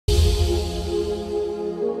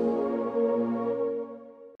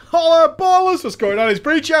Holla ballers, what's going on? It's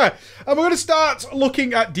Breacher, and we're going to start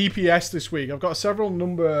looking at DPS this week. I've got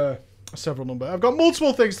I've got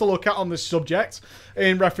multiple things to look at on this subject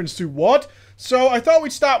in reference to WOD. So I thought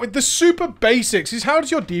we'd start with the super basics. Is how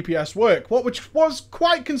does your DPS work? Which was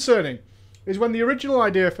quite concerning is when the original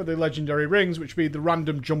idea for the legendary rings, which would be the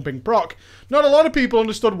random jumping proc, not a lot of people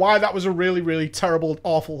understood why that was a really, really terrible,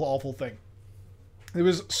 awful thing. There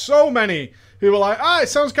was so many who were like, it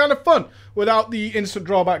sounds kind of fun, without the instant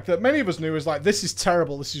drawback that many of us knew was like, this is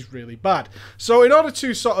terrible, this is really bad. So in order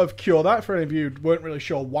to sort of cure that, for any of you who weren't really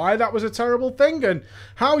sure why that was a terrible thing, and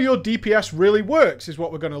how your DPS really works is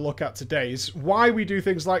what we're going to look at today, is why we do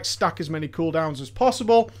things like stack as many cooldowns as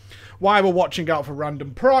possible, why we're watching out for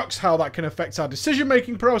random procs, how that can affect our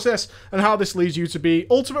decision-making process, and how this leads you to be,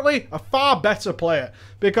 ultimately, a far better player.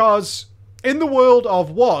 Because in the world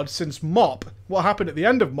of WOD, since MOP, what happened at the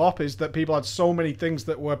end of MOP is that people had so many things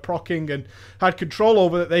that were proccing and had control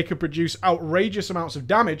over that they could produce outrageous amounts of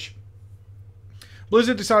damage.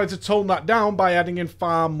 Blizzard decided to tone that down by adding in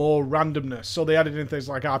far more randomness. So they added in things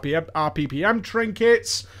like RPPM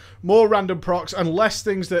trinkets, more random procs, and less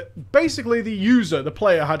things that basically the user, the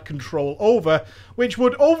player, had control over, which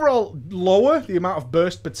would overall lower the amount of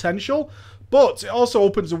burst potential. But it also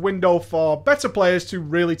opens a window for better players to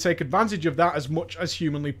really take advantage of that as much as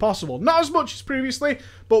humanly possible. Not as much as previously,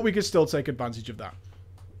 but we can still take advantage of that.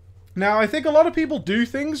 Now, I think a lot of people do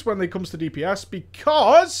things when it comes to DPS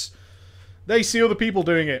because they see other people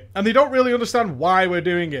doing it, and they don't really understand why we're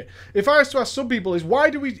doing it. If I was to ask some people,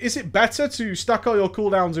 is it better to stack all your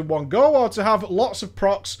cooldowns in one go, or to have lots of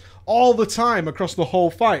procs all the time across the whole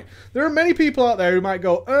fight? There are many people out there who might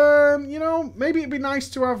go, you know, maybe it'd be nice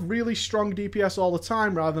to have really strong DPS all the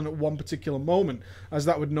time rather than at one particular moment, as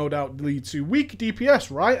that would no doubt lead to weak DPS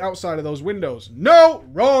right outside of those windows. No,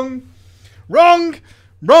 wrong,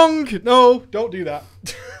 no, don't do that.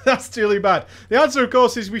 That's really bad. The answer, of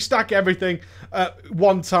course, is we stack everything at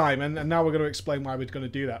one time, and now we're going to explain why we're going to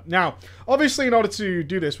do that. Now, obviously, in order to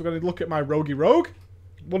do this, we're going to look at my Roguey Rogue,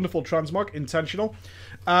 wonderful transmog, intentional,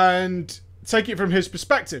 and take it from his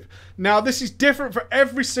perspective. Now, this is different for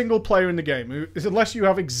every single player in the game. Unless you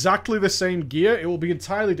have exactly the same gear, it will be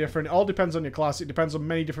entirely different. It all depends on your class. It depends on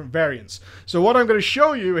many different variants. So what I'm going to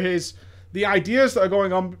show you is the ideas that are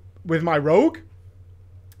going on with my Rogue,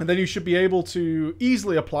 and then you should be able to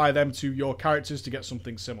easily apply them to your characters to get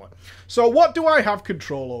something similar. So what do I have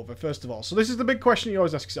control over, first of all? So this is the big question you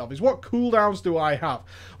always ask yourself, is what cooldowns do I have?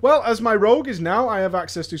 Well, as my Rogue is now, I have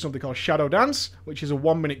access to something called Shadow Dance, which is a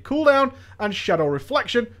 1-minute cooldown, and Shadow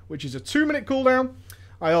Reflection, which is a 2-minute cooldown.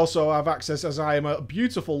 I also have access, as I am a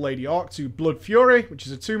beautiful Lady Orc, to Blood Fury, which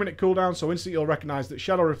is a 2-minute cooldown, so instantly you'll recognize that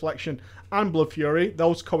Shadow Reflection and Blood Fury,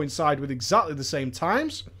 those coincide with exactly the same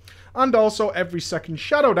times. And also every second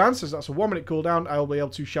Shadow Dance, as that's a 1-minute cooldown, I will be able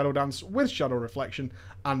to Shadow Dance with Shadow Reflection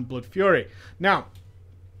and Blood Fury. Now,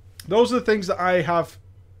 those are the things that I have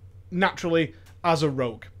naturally as a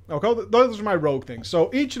Rogue. Okay, those are my Rogue things. So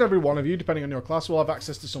each and every one of you, depending on your class, will have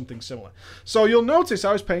access to something similar. So you'll notice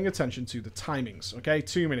I was paying attention to the timings. Okay,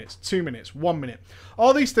 2 minutes, 2 minutes, 1 minute.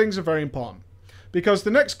 All these things are very important. Because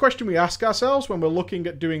the next question we ask ourselves when we're looking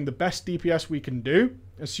at doing the best DPS we can do,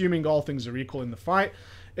 assuming all things are equal in the fight,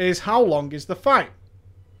 is how long is the fight?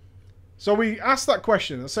 So we ask that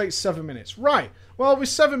question, let's say it's 7 minutes. Right, well with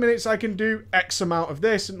 7 minutes I can do X amount of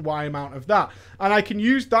this and Y amount of that. And I can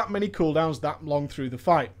use that many cooldowns that long through the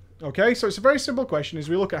fight. Okay, so it's a very simple question as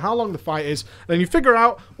we look at how long the fight is, and then you figure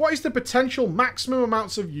out what is the potential maximum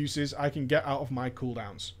amounts of uses I can get out of my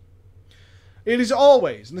cooldowns. It is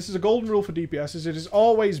always, and this is a golden rule for DPS, it is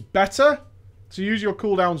always better to use your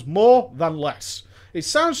cooldowns more than less. It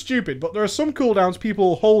sounds stupid, but there are some cooldowns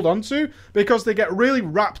people hold on to because they get really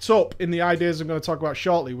wrapped up in the ideas I'm going to talk about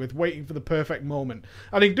shortly with waiting for the perfect moment.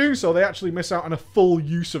 And in doing so, they actually miss out on a full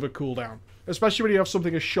use of a cooldown. Especially when you have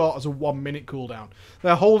something as short as a 1-minute cooldown.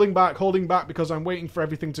 They're holding back because I'm waiting for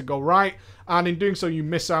everything to go right. And in doing so, you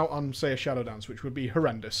miss out on, say, a Shadow Dance, which would be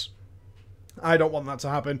horrendous. I don't want that to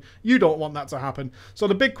happen. You don't want that to happen. So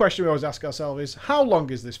the big question we always ask ourselves is, how long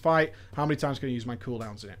is this fight? How many times can I use my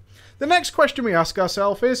cooldowns in it? The next question we ask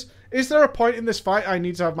ourselves is there a point in this fight I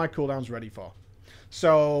need to have my cooldowns ready for?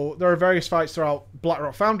 So there are various fights throughout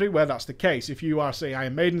Blackrock Foundry where that's the case. If you are, say,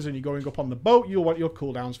 Iron Maidens and you're going up on the boat, you'll want your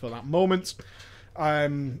cooldowns for that moment. Are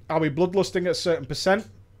we bloodlusting at a certain percent?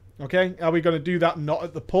 Okay, are we going to do that not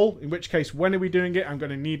at the pull? In which case, when are we doing it? I'm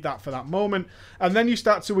going to need that for that moment. And then you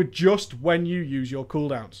start to adjust when you use your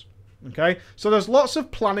cooldowns. Okay, so there's lots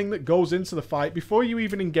of planning that goes into the fight before you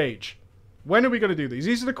even engage. When are we going to do these?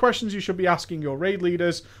 These are the questions you should be asking your raid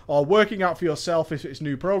leaders or working out for yourself if it's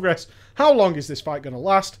new progress. How long is this fight going to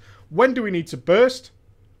last? When do we need to burst?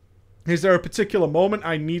 Is there a particular moment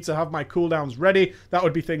I need to have my cooldowns ready? That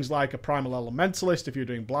would be things like a Primal Elementalist if you're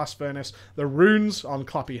doing Blast Furnace, the runes on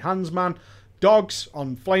Clappy Handsman, dogs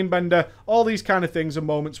on Flamebender. All these kind of things are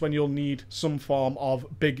moments when you'll need some form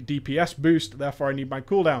of big DPS boost, therefore I need my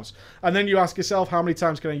cooldowns. And then you ask yourself, how many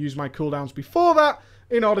times can I use my cooldowns before that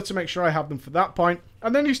in order to make sure I have them for that point?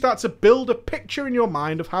 And then you start to build a picture in your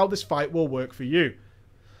mind of how this fight will work for you.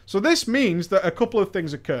 So this means that a couple of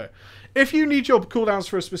things occur. If you need your cooldowns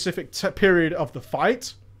for a specific period of the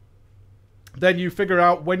fight, then you figure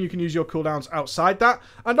out when you can use your cooldowns outside that.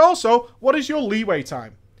 And also, what is your leeway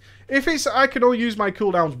time? If it's I can only use my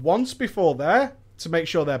cooldowns once before there to make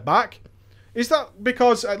sure they're back, is that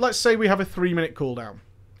because, let's say we have a 3-minute cooldown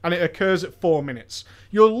and it occurs at 4 minutes.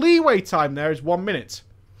 Your leeway time there is 1 minute.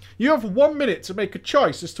 You have 1 minute to make a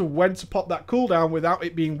choice as to when to pop that cooldown without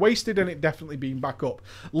it being wasted and it definitely being back up.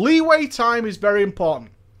 Leeway time is very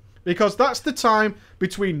important because that's the time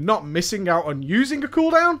between not missing out on using a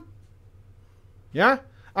cooldown, yeah,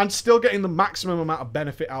 and still getting the maximum amount of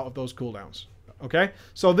benefit out of those cooldowns. Okay,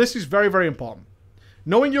 so this is very, very important.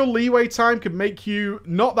 Knowing your leeway time can make you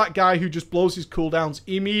not that guy who just blows his cooldowns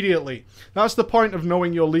immediately. That's the point of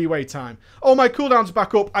knowing your leeway time. Oh, my cooldown's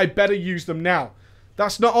back up, I better use them now.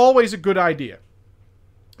 That's not always a good idea.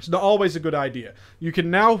 It's not always a good idea. You can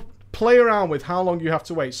now play around with how long you have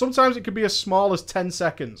to wait. Sometimes it could be as small as 10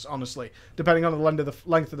 seconds, honestly, depending on the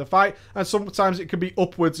length of the fight, and sometimes it could be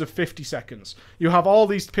upwards of 50 seconds. You have all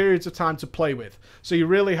these periods of time to play with, so you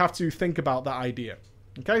really have to think about that idea.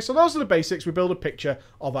 Okay, so those are the basics. We build a picture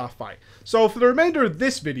of our fight. So for the remainder of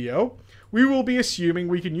this video, we will be assuming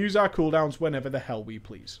we can use our cooldowns whenever the hell we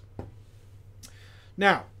please.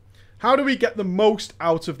 Now, how do we get the most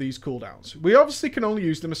out of these cooldowns? We obviously can only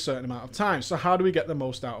use them a certain amount of time, so how do we get the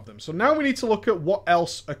most out of them? So now we need to look at what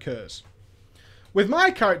else occurs. With my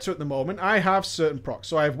character at the moment, I have certain procs.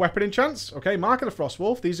 So I have Weapon Enchants, okay, Mark of the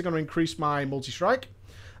Frostwolf. These are going to increase my multi-strike.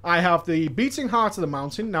 I have the Beating Heart of the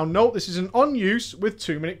Mountain. Now note, this is an on-use with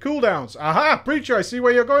 2-minute cooldowns. Aha, Preacher, I see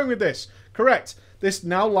where you're going with this. Correct. This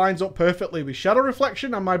now lines up perfectly with Shadow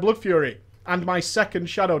Reflection and my Blood Fury. And my second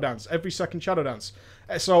Shadow Dance, every second Shadow Dance.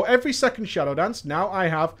 So every second Shadow Dance, now I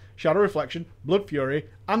have Shadow Reflection, Blood Fury,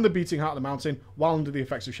 and the Beating Heart of the Mountain while under the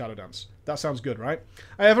effects of Shadow Dance. That sounds good, right?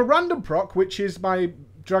 I have a random proc, which is my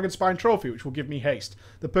Dragon Spine Trophy, which will give me haste.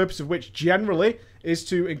 The purpose of which generally is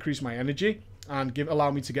to increase my energy and allow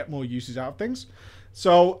me to get more uses out of things.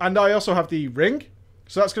 So, and I also have the Ring.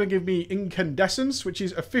 So that's going to give me Incandescence, which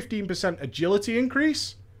is a 15% agility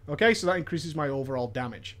increase. Okay, so that increases my overall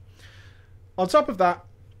damage. On top of that,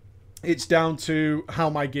 it's down to how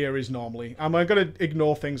my gear is normally. I'm going to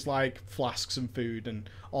ignore things like flasks and food and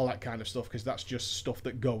all that kind of stuff because that's just stuff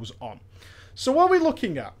that goes on. So what are we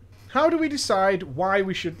looking at? How do we decide why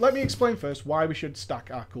we should... Let me explain first why we should stack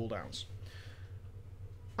our cooldowns.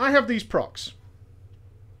 I have these procs.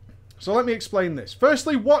 So let me explain this.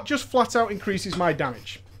 Firstly, what just flat out increases my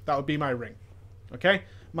damage? That would be my Ring. Okay?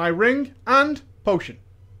 My Ring and Potion.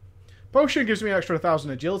 Potion gives me an extra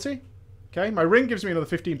 1,000 agility. Okay, my Ring gives me another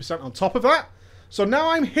 15% on top of that. So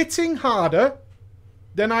now I'm hitting harder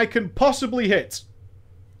than I can possibly hit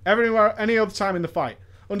everywhere, any other time in the fight.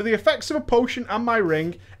 Under the effects of a Potion and my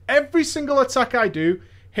Ring, every single attack I do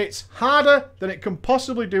hits harder than it can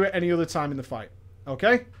possibly do at any other time in the fight.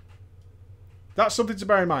 Okay? That's something to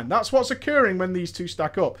bear in mind. That's what's occurring when these two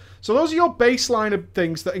stack up. So those are your baseline of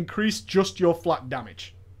things that increase just your flat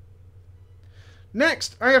damage.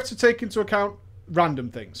 Next, I have to take into account random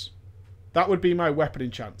things. That would be my Weapon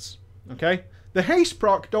Enchants. Okay? The Haste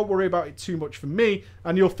proc, don't worry about it too much for me,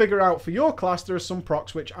 and you'll figure out for your class there are some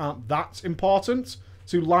procs which aren't that important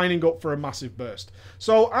to lining up for a massive burst.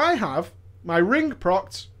 So I have my Ring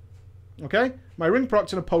procced, okay? My Ring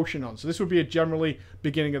procced and a Potion on. So this would be a generally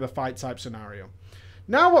beginning of the fight type scenario.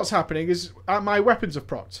 Now what's happening is my weapons have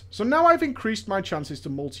procced. So now I've increased my chances to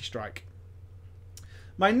multi-strike.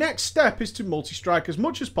 My next step is to multi-strike as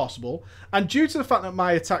much as possible, and due to the fact that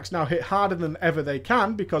my attacks now hit harder than ever they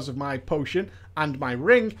can because of my Potion and my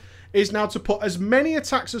Ring, is now to put as many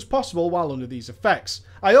attacks as possible while under these effects.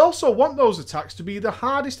 I also want those attacks to be the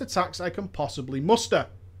hardest attacks I can possibly muster.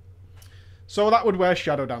 So that would where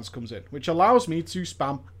Shadow Dance comes in, which allows me to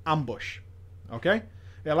spam Ambush. Okay?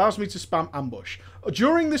 It allows me to spam Ambush.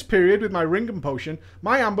 During this period with my Ring and Potion,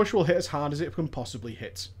 my Ambush will hit as hard as it can possibly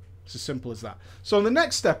hit. It's as simple as that. So the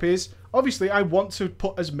next step is, obviously, I want to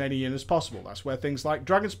put as many in as possible. That's where things like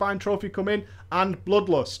Dragon Spine Trophy come in, and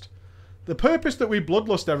Bloodlust. The purpose that we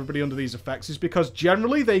Bloodlust everybody under these effects is because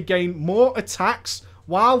generally they gain more attacks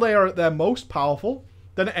while they are at their most powerful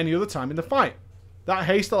than at any other time in the fight. That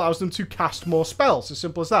haste allows them to cast more spells. As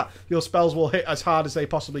simple as that. Your spells will hit as hard as they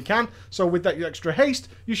possibly can. So with that extra haste,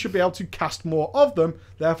 you should be able to cast more of them,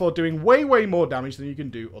 therefore doing way, way more damage than you can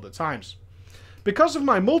do other times. Because of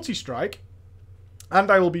my multi-strike, and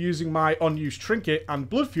I will be using my unused trinket and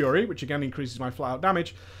Blood Fury, which again increases my flat-out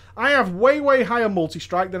damage, I have way, way higher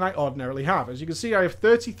multi-strike than I ordinarily have. As you can see, I have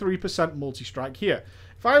 33% multi-strike here.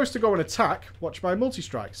 If I was to go and attack, watch my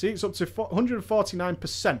multi-strike. See, it's up to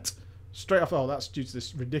 149%. Straight off, oh, that's due to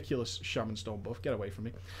this ridiculous Shaman Stone buff. Get away from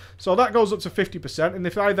me. So that goes up to 50%. And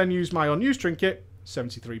if I then use my unused trinket,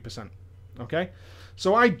 73%. Okay?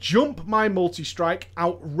 So I jump my multi-strike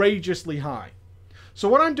outrageously high. So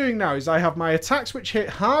what I'm doing now is I have my attacks which hit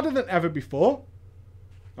harder than ever before.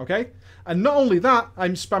 Okay? And not only that,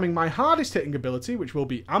 I'm spamming my hardest hitting ability, which will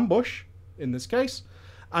be Ambush, in this case.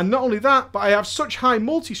 And not only that, but I have such high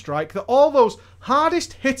multi-strike that all those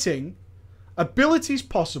hardest hitting abilities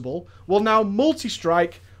possible will now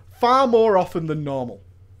multi-strike far more often than normal.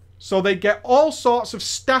 So they get all sorts of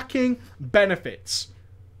stacking benefits.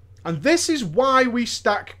 And this is why we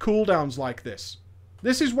stack cooldowns like this.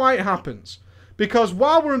 This is why it happens. Because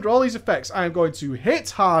while we're under all these effects, I am going to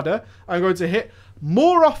hit harder. I'm going to hit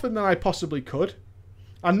more often than I possibly could.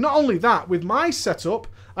 And not only that, with my setup,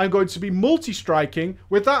 I'm going to be multi-striking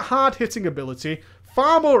with that hard-hitting ability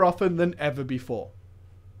far more often than ever before.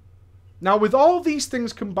 Now, with all these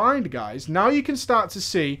things combined, guys, now you can start to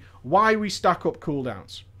see why we stack up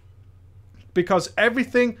cooldowns. Because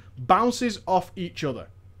everything bounces off each other.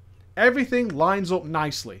 Everything lines up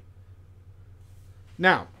nicely.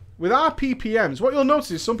 Now, with our PPMs, what you'll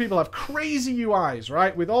notice is some people have crazy UIs,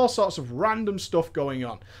 right? With all sorts of random stuff going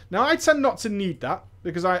on. Now, I tend not to need that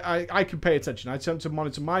because I can pay attention. I tend to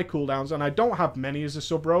monitor my cooldowns, and I don't have many as a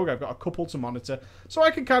sub-rogue. I've got a couple to monitor. So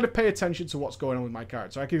I can kind of pay attention to what's going on with my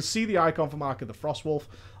character. So I can see the icon for Mark of the Frostwolf,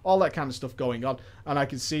 all that kind of stuff going on. And I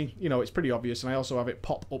can see, you know, it's pretty obvious. And I also have it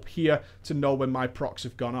pop up here to know when my procs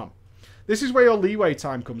have gone on. This is where your leeway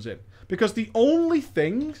time comes in. Because the only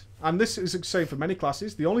things, and this is the same for many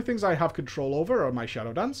classes, the only things I have control over are my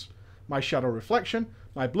Shadow Dance, my Shadow Reflection,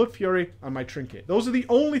 my Blood Fury, and my Trinket. Those are the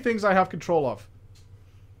only things I have control of.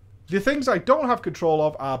 The things I don't have control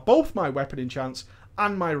of are both my Weapon Enchants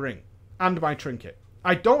and my Ring, and my Trinket.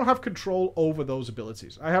 I don't have control over those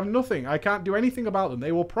abilities. I have nothing. I can't do anything about them.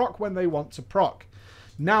 They will proc when they want to proc.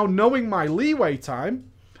 Now, knowing my leeway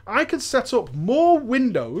time, I can set up more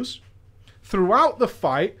windows throughout the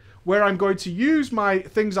fight where I'm going to use my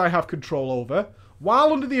things I have control over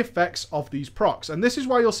while under the effects of these procs. And this is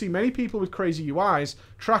why you'll see many people with crazy UIs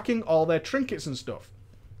tracking all their trinkets and stuff.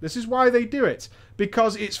 This is why they do it.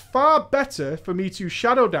 Because it's far better for me to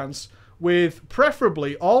Shadow Dance with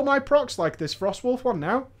preferably all my procs like this Frostwolf one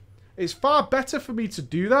now. It's far better for me to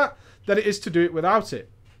do that than it is to do it without it.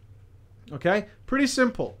 Okay? Pretty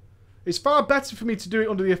simple. It's far better for me to do it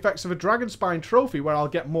under the effects of a Dragonspine trophy where I'll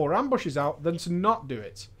get more ambushes out than to not do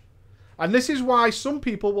it. And this is why some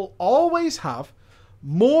people will always have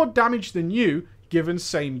more damage than you given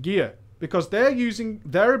same gear. Because they're using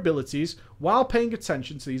their abilities while paying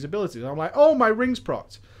attention to these abilities. I'm like, oh, my ring's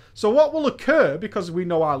procced. So what will occur, because we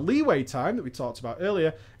know our leeway time that we talked about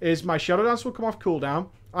earlier, is my Shadow Dance will come off cooldown.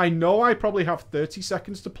 I know I probably have 30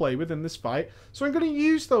 seconds to play with in this fight. So I'm going to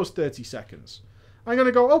use those 30 seconds. I'm going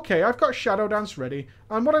to go, okay, I've got Shadow Dance ready.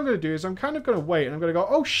 And what I'm going to do is I'm kind of going to wait. And I'm going to go,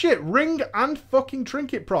 oh shit, ring and fucking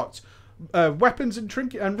trinket procs. Weapons and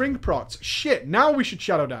trinket and ring procs. Shit, now we should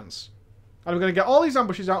Shadow Dance. And I'm going to get all these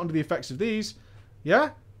ambushes out under the effects of these.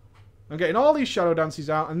 Yeah? I'm getting all these Shadow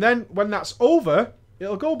Dances out. And then when that's over,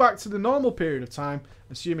 it'll go back to the normal period of time.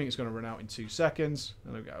 Assuming it's going to run out in 2 seconds.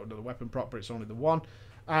 And I'll get another weapon proc, but it's only the one.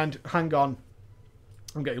 And hang on.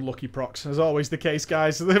 I'm getting lucky procs, as always the case,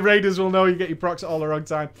 guys. So the raiders will know you get your procs at all the wrong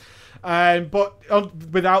time. But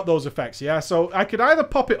without those effects, yeah? So I could either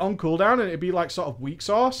pop it on cooldown and it'd be like sort of weak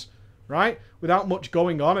sauce, right? Without much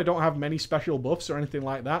going on. I don't have many special buffs or anything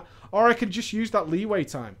like that. Or I could just use that leeway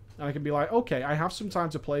time. And I can be like, okay, I have some time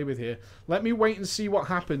to play with here. Let me wait and see what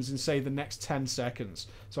happens in, say, the next 10 seconds.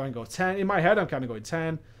 So I can go 10. In my head, I'm kind of going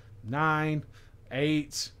 10, 9,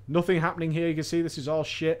 8. Nothing happening here. You can see this is all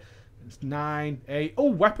shit. It's 9, 8. Oh,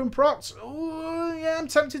 weapon procs. Oh, yeah, I'm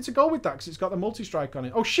tempted to go with that because it's got the multi-strike on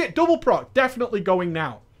it. Oh, shit, double proc. Definitely going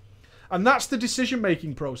now. And that's the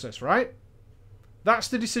decision-making process, right? That's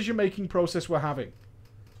the decision-making process we're having.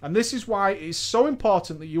 And this is why it's so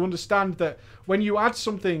important that you understand that when you add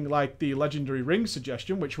something like the Legendary Ring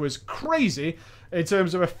suggestion, which was crazy in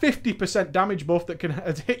terms of a 50% damage buff that can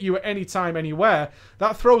hit you at any time, anywhere,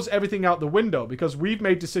 that throws everything out the window because we've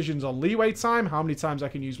made decisions on leeway time, how many times I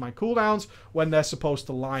can use my cooldowns, when they're supposed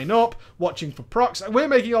to line up, watching for procs. And we're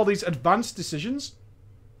making all these advanced decisions.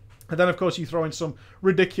 And then, of course, you throw in some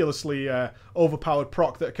ridiculously overpowered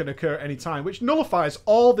proc that can occur at any time, which nullifies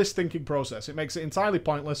all this thinking process. It makes it entirely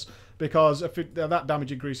pointless because if that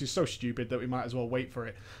damage increase is so stupid that we might as well wait for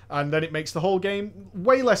it. And then it makes the whole game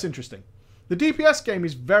way less interesting. The DPS game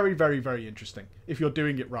is very, very, very interesting if you're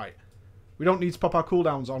doing it right. We don't need to pop our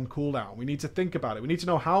cooldowns on cooldown. We need to think about it. We need to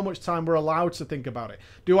know how much time we're allowed to think about it.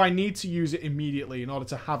 Do I need to use it immediately in order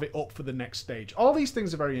to have it up for the next stage? All these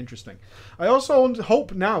things are very interesting. I also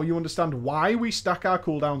hope now you understand why we stack our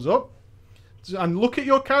cooldowns up. And look at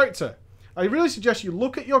your character. I really suggest you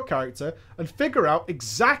look at your character and figure out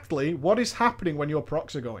exactly what is happening when your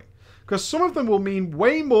procs are going. Because some of them will mean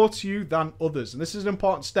way more to you than others. And this is an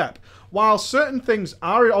important step. While certain things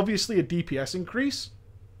are obviously a DPS increase,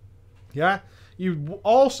 yeah, you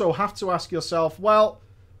also have to ask yourself, well,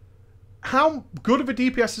 how good of a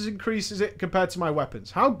DPS increase is it compared to my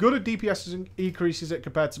weapons? How good a DPS increase is it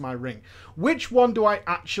compared to my ring? Which one do I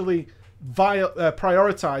actually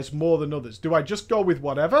prioritize more than others? Do I just go with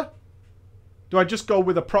whatever? Do I just go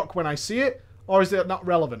with a proc when I see it? Or is it not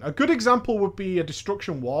relevant? A good example would be a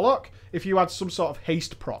Destruction Warlock if you had some sort of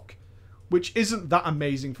haste proc, which isn't that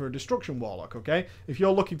amazing for a Destruction Warlock, okay? If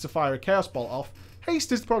you're looking to fire a Chaos Bolt off,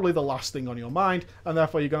 haste is probably the last thing on your mind, and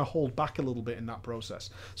therefore you're going to hold back a little bit in that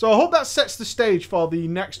process. So I hope that sets the stage for the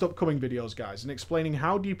next upcoming videos, guys, and explaining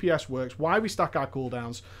how DPS works, why we stack our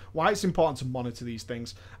cooldowns, why it's important to monitor these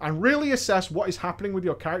things, and really assess what is happening with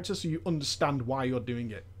your character so you understand why you're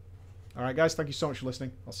doing it. Alright, guys, thank you so much for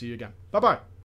listening. I'll see you again. Bye-bye.